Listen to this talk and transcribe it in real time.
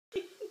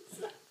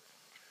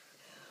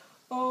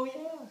Oh,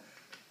 yeah.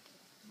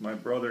 My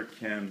brother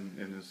Ken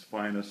in his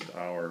finest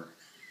hour.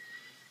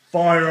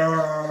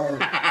 Fire!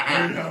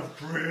 We have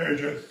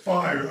created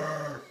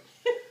fire!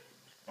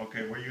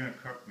 Okay, what are you going to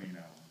cook me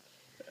now?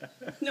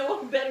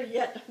 No, better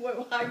yet, how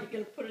are you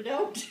going to put it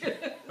out?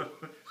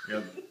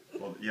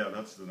 Yeah,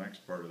 that's the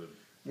next part of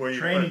Where the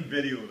you training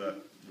video that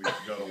we've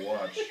got to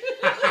watch.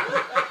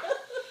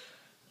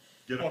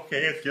 Get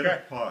a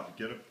pot,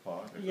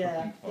 a Yeah,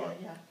 cooking pot,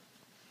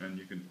 yeah. and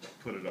you can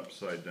put it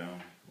upside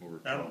down over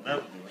That'll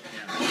top. do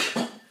it,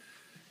 yeah.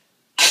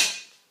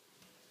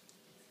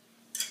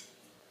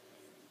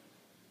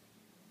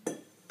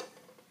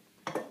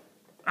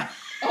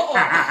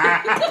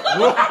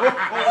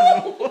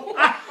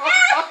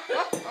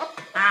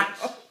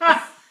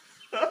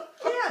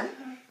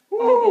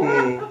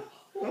 Oh,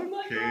 Oh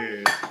my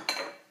okay.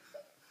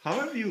 How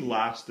have you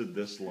lasted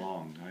this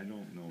long? I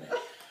don't know.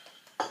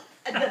 God.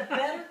 The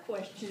better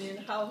question is,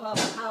 how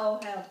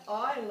have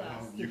I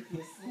lasted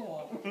this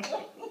long?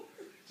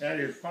 That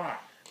is fine.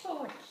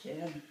 Oh,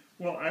 Ken.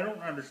 Well, I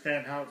don't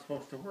understand how it's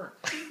supposed to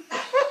work.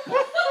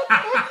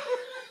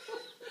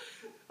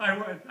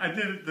 I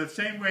did it the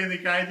same way the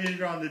guy did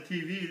it on the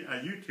TV,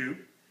 YouTube,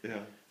 Yeah.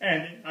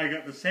 and I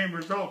got the same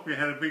result. We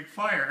had a big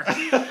fire.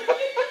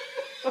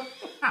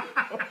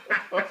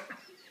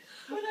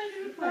 What I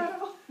do for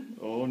you?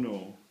 Oh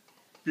no.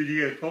 Did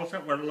you get a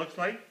close-up what it looks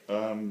like?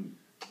 I'm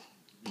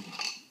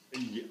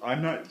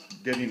not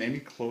getting any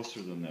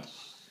closer than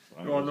this.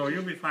 Oh, no,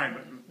 you'll be fine.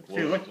 But see,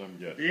 Close look, as I'm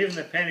getting. even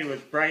the penny was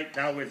bright.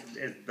 Now it's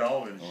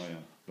dull. And Oh yeah.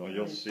 No,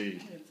 you'll see.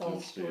 It's all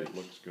You'll see. It scorched.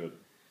 looks good.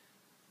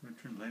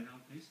 Turn the light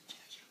on, please.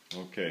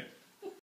 Okay.